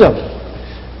wisdom.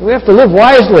 We have to live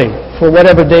wisely for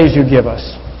whatever days you give us.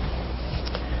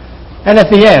 And at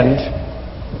the end,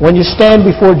 when you stand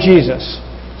before Jesus,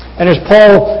 and as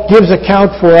Paul gives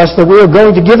account for us, that we are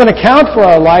going to give an account for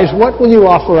our lives, what will you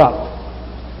offer up?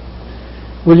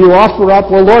 Will you offer up,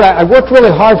 well, Lord, I worked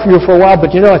really hard for you for a while,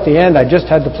 but at the end I just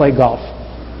had to play golf.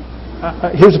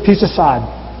 Here's a piece of sod.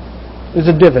 Here's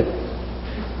a divot.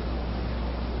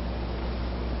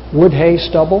 Wood, hay,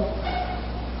 stubble,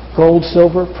 gold,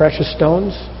 silver, precious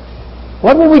stones.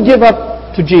 What will we give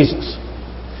up to Jesus?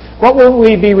 What will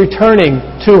we be returning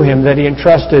to Him that He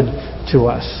entrusted to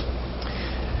us?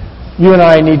 You and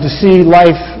I need to see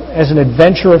life as an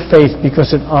adventure of faith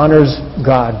because it honors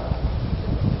God.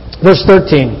 Verse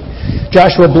 13.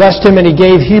 Joshua blessed him, and he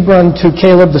gave Hebron to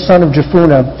Caleb the son of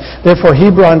Jephunneh. Therefore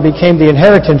Hebron became the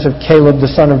inheritance of Caleb the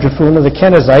son of Jephunneh the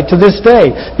Kenizzite to this day,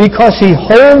 because he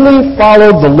wholly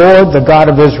followed the Lord, the God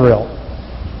of Israel.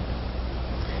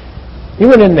 He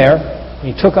went in there, and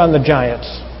he took on the giants.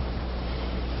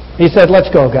 He said, let's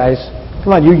go, guys.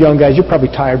 Come on, you young guys, you're probably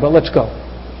tired, but let's go.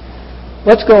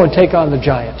 Let's go and take on the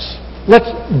giants. Let's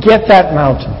get that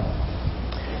mountain.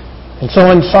 And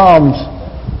so in Psalms,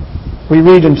 we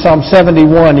read in Psalm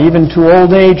 71, even to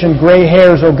old age and gray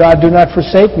hairs, O God, do not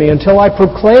forsake me, until I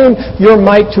proclaim your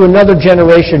might to another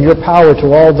generation, your power to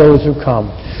all those who come.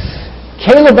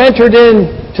 Caleb entered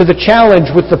into the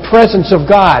challenge with the presence of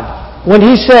God. When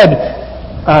he said,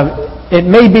 it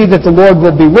may be that the Lord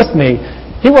will be with me,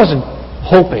 he wasn't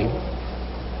hoping.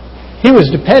 He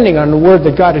was depending on the word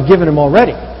that God had given him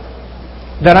already.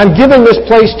 That I'm giving this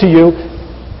place to you,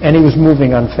 and he was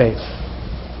moving on faith.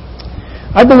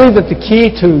 I believe that the key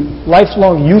to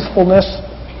lifelong youthfulness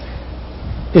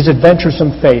is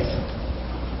adventuresome faith.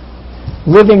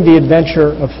 Living the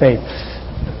adventure of faith.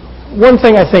 One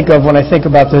thing I think of when I think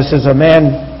about this is a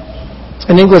man,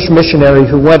 an English missionary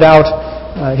who went out,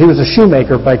 he was a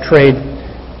shoemaker by trade,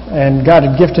 and God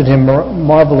had gifted him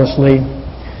marvelously.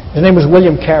 His name was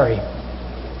William Carey.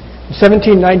 In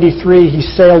 1793, he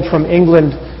sailed from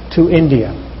England to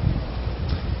India.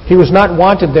 He was not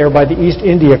wanted there by the East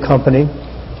India Company.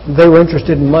 They were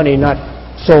interested in money, not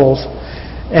souls.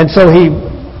 And so he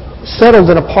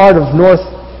settled in a part of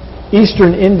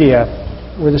northeastern India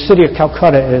where the city of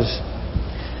Calcutta is.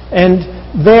 And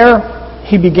there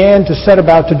he began to set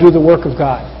about to do the work of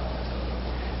God.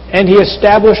 And he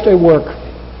established a work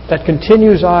that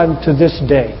continues on to this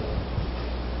day.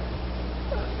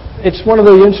 It's one of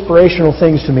the inspirational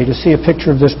things to me to see a picture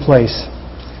of this place.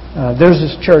 There's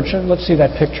this church, and let's see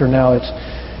that picture now.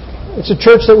 It's a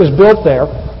church that was built there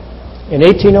in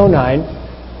 1809.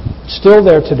 Still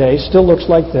there today, still looks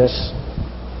like this.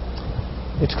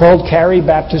 It's called Carey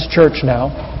Baptist Church now.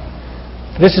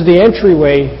 This is the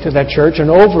entryway to that church,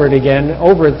 and over it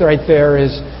right there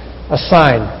is a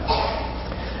sign.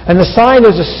 And the sign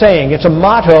is a saying, it's a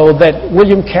motto that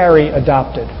William Carey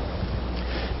adopted.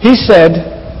 He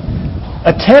said,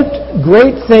 attempt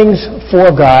great things for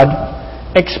God,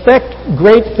 expect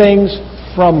great things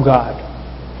from God.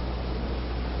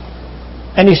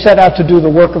 And he set out to do the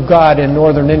work of God in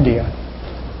northern India.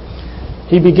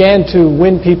 He began to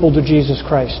win people to Jesus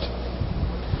Christ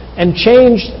and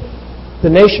changed the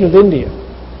nation of India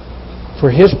for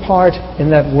his part in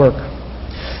that work.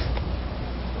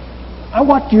 I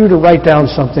want you to write down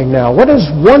something now. What is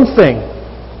one thing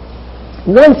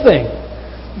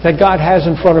that God has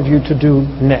in front of you to do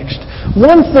next?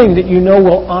 One thing that you know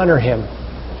will honor Him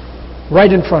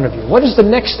right in front of you. What is the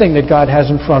next thing that God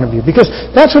has in front of you? Because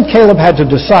that's what Caleb had to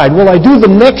decide. Will I do the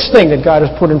next thing that God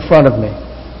has put in front of me?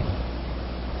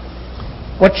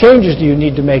 What changes do you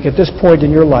need to make at this point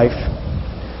in your life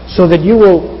so that you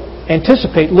will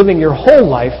anticipate living your whole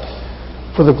life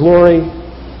for the glory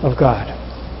of God?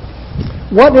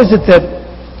 What is it that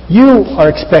you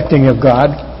are expecting of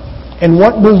God, and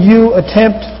what will you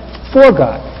attempt for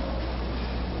God?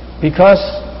 Because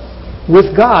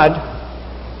with God,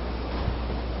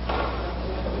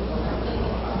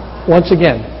 once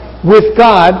again, with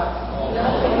God,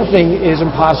 nothing is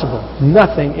impossible.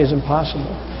 Nothing is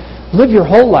impossible. Live your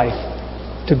whole life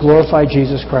to glorify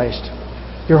Jesus Christ.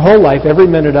 Your whole life, every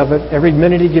minute of it, every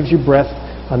minute He gives you breath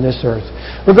on this earth.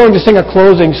 We're going to sing a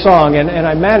closing song, and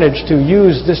I managed to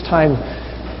use this time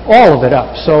all of it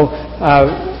up. So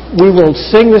we will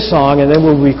sing the song, and then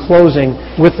we'll be closing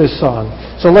with this song.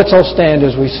 So let's all stand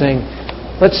as we sing.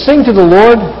 Let's sing to the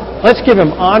Lord. Let's give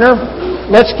Him honor.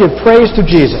 Let's give praise to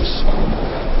Jesus.